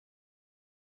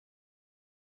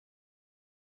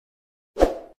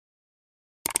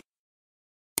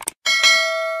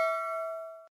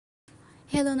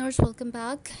Hello learners, welcome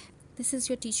back. This is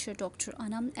your teacher Dr.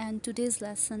 Anam, and today's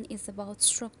lesson is about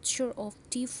structure of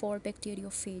T4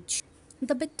 bacteriophage.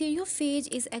 The bacteriophage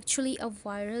is actually a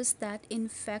virus that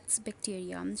infects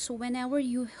bacteria. So whenever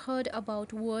you heard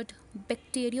about word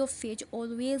bacteriophage,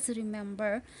 always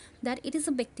remember that it is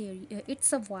a bacteria.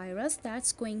 It's a virus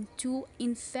that's going to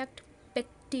infect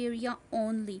bacteria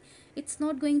only. It's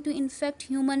not going to infect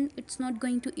human, it's not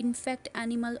going to infect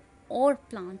animal or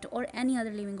plant or any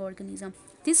other living organism.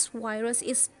 This virus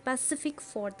is specific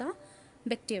for the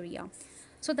bacteria.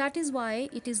 So that is why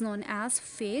it is known as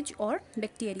phage or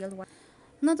bacterial virus.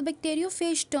 Now, the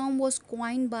bacteriophage term was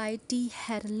coined by T.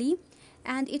 Harley,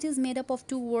 and it is made up of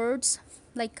two words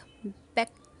like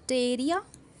bacteria,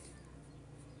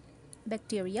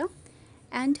 bacteria,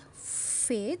 and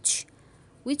phage,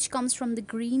 which comes from the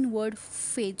green word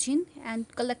phagin. And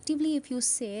collectively, if you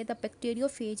say the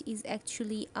bacteriophage is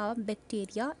actually a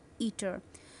bacteria eater.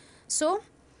 So,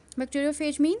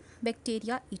 bacteriophage means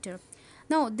bacteria eater.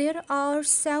 Now, there are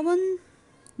 7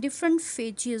 different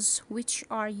phages which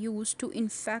are used to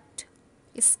infect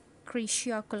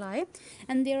Escherichia coli,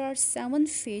 and there are 7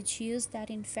 phages that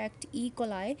infect E.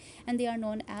 coli, and they are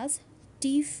known as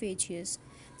T phages.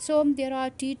 So there are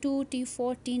T2,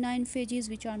 T4, T9 phages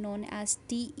which are known as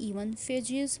T1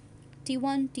 phages,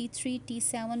 T1, T3,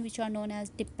 T7 which are known as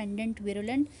dependent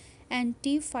virulent, and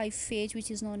T5 phage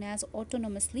which is known as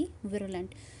autonomously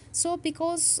virulent. So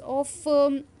because of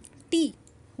T,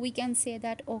 we can say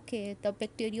that okay, the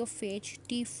bacteriophage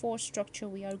T4 structure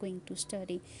we are going to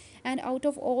study, and out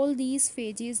of all these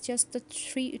phages just the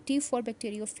T4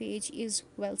 bacteriophage is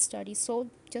well studied.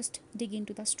 So just dig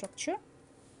into the structure.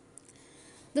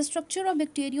 The structure of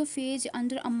bacteriophage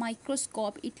under a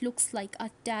microscope, it looks like a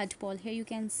tadpole. Here you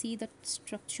can see the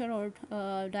structure or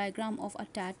diagram of a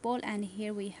tadpole, and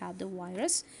here we have the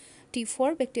virus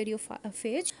T4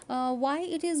 bacteriophage. Why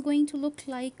it is going to look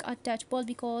like a tadpole?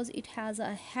 Because it has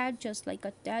a head just like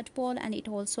a tadpole, and it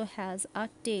also has a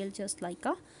tail just like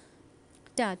a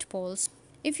tadpoles.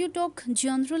 If you talk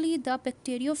generally, the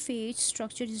bacteriophage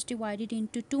structure is divided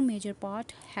into two major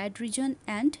parts: head region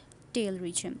and tail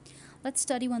region. Let's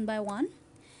study one by one.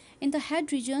 In the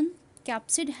head region,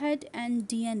 capsid head and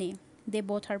DNA, they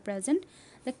both are present.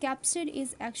 The capsid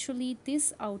is actually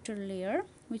this outer layer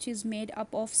which is made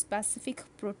up of specific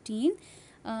protein.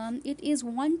 It is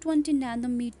 120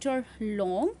 nanometer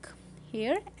long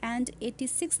here and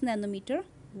 86 nanometer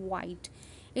wide.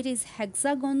 It is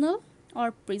hexagonal or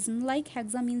prism like.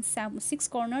 Hexa means 6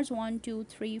 corners, 1 2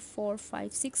 3 4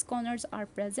 5 6 corners are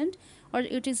present, or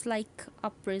it is like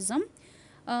a prism.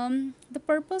 The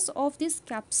purpose of this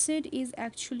capsid is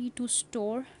actually to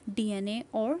store DNA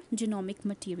or genomic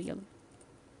material.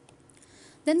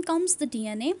 Then comes the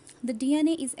DNA. The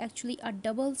DNA is actually a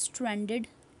double-stranded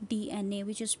DNA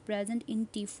which is present in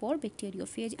T4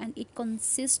 bacteriophage, and it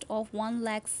consists of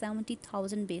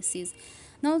 1,70,000 bases.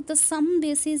 Now the some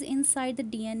bases inside the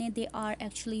DNA, they are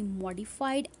actually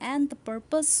modified, and the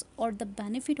purpose or the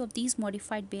benefit of these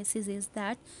modified bases is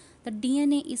that the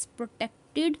DNA is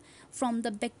protected from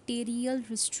the bacterial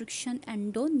restriction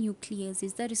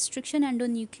endonucleases. The restriction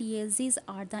endonucleases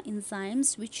are the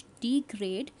enzymes which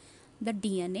degrade the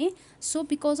DNA. So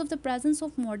because of the presence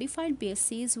of modified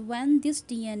bases, when this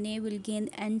DNA will gain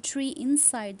entry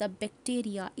inside the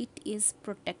bacteria, it is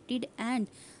protected, and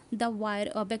the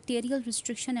bacterial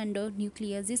restriction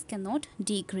endonucleases cannot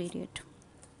degrade it.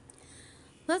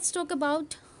 Let's talk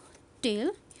about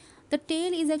tail. The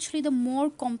tail is actually the more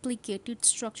complicated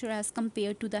structure as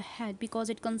compared to the head, because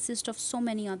it consists of so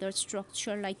many other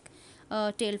structure like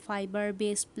tail fiber,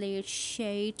 base plate,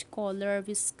 sheath, collar,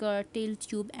 whisker, tail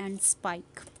tube, and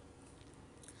spike.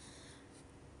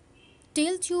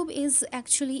 Tail tube is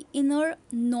actually inner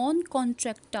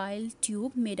non-contractile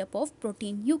tube made up of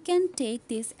protein. You can take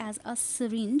this as a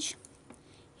syringe.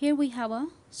 Here we have a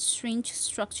syringe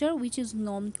structure which is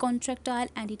non-contractile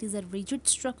and it is a rigid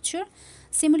structure.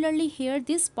 Similarly, here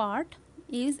this part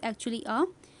is actually a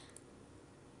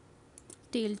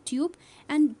tail tube,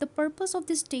 and the purpose of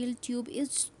this tail tube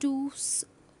is to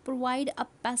provide a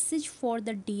passage for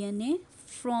the DNA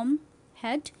from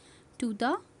head to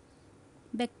the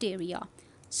bacteria.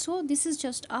 So this is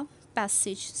just a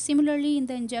passage. Similarly, in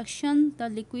the injection, the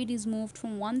liquid is moved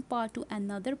from one part to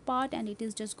another part, and it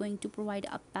is just going to provide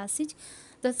a passage.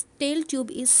 The tail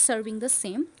tube is serving the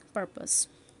same purpose.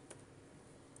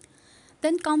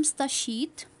 Then comes the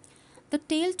sheath. The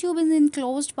tail tube is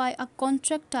enclosed by a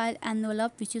contractile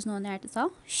envelope which is known as the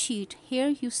sheath. Here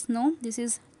you know this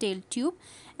is tail tube,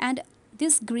 and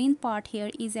this green part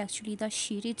here is actually the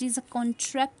sheath. It is a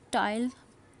contractile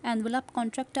envelope.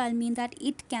 Contractile means that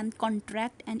it can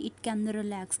contract and it can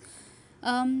relax.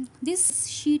 This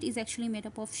sheet is actually made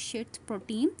up of sheath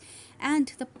protein,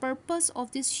 and the purpose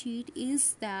of this sheet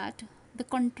is that the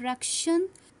contraction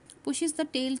pushes the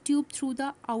tail tube through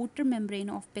the outer membrane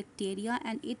of bacteria,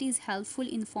 and it is helpful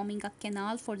in forming a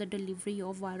canal for the delivery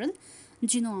of viral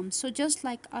genome. So just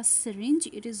like a syringe,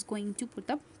 it is going to put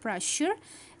the pressure,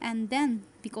 and then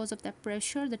because of that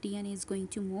pressure the DNA is going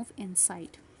to move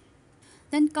inside.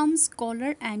 Then comes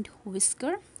collar and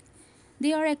whisker.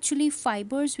 They are actually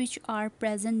fibers which are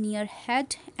present near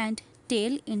head and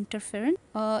tail interference.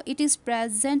 It is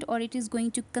present, or it is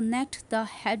going to connect the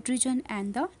head region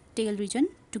and the tail region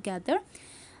together.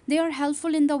 They are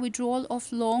helpful in the withdrawal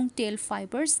of long tail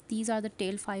fibers. These are the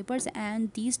tail fibers,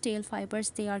 and these tail fibers,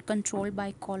 they are controlled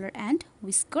by collar and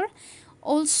whisker.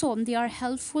 Also, they are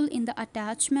helpful in the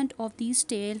attachment of these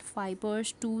tail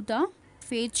fibers to the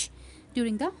phage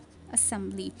during the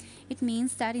assembly. It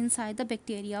means that inside the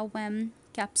bacteria, when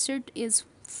capsid is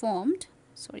formed,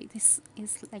 sorry, this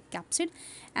is like capsid,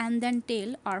 and then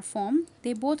tail are formed,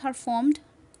 they both are formed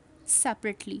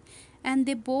separately, and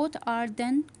they both are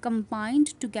then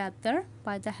combined together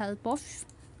by the help of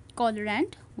collar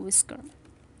and whisker.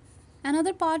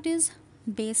 Another part is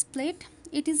base plate.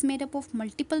 It is made up of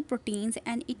multiple proteins,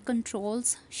 and it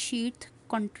controls sheath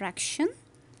contraction,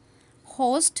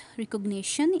 host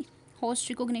recognition. Host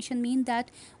recognition means that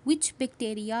which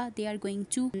bacteria they are going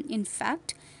to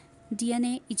infect,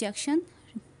 DNA ejection,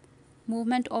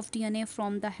 movement of DNA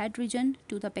from the head region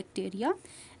to the bacteria,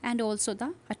 and also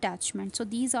the attachment. So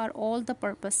these are all the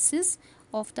purposes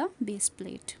of the base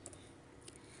plate.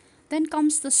 Then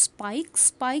comes the spike.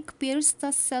 Spike pierces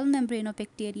the cell membrane of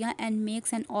bacteria and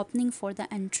makes an opening for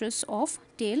the entrance of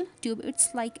tail tube.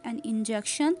 It's like an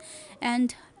injection,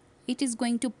 and it is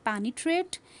going to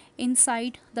penetrate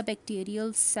inside the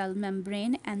bacterial cell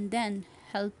membrane and then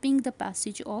helping the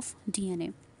passage of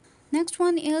DNA. Next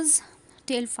one is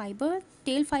tail fiber.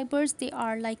 Tail fibers, they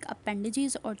are like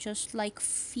appendages, or just like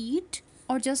feet,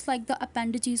 or just like the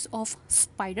appendages of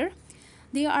spider.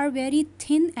 They are very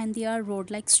thin and they are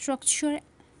rod-like structure.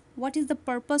 What is the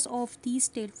purpose of these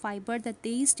tail fiber? That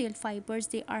these tail fibers,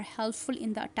 they are helpful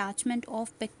in the attachment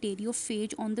of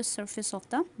bacteriophage on the surface of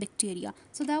the bacteria.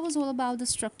 So that was all about the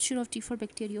structure of T4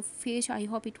 bacteriophage. I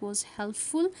hope it was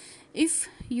helpful. If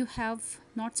you have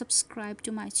not subscribed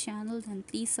to my channel, then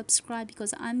please subscribe,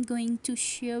 because I'm going to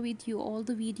share with you all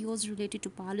the videos related to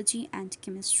biology and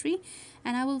chemistry,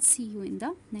 and I will see you in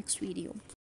the next video.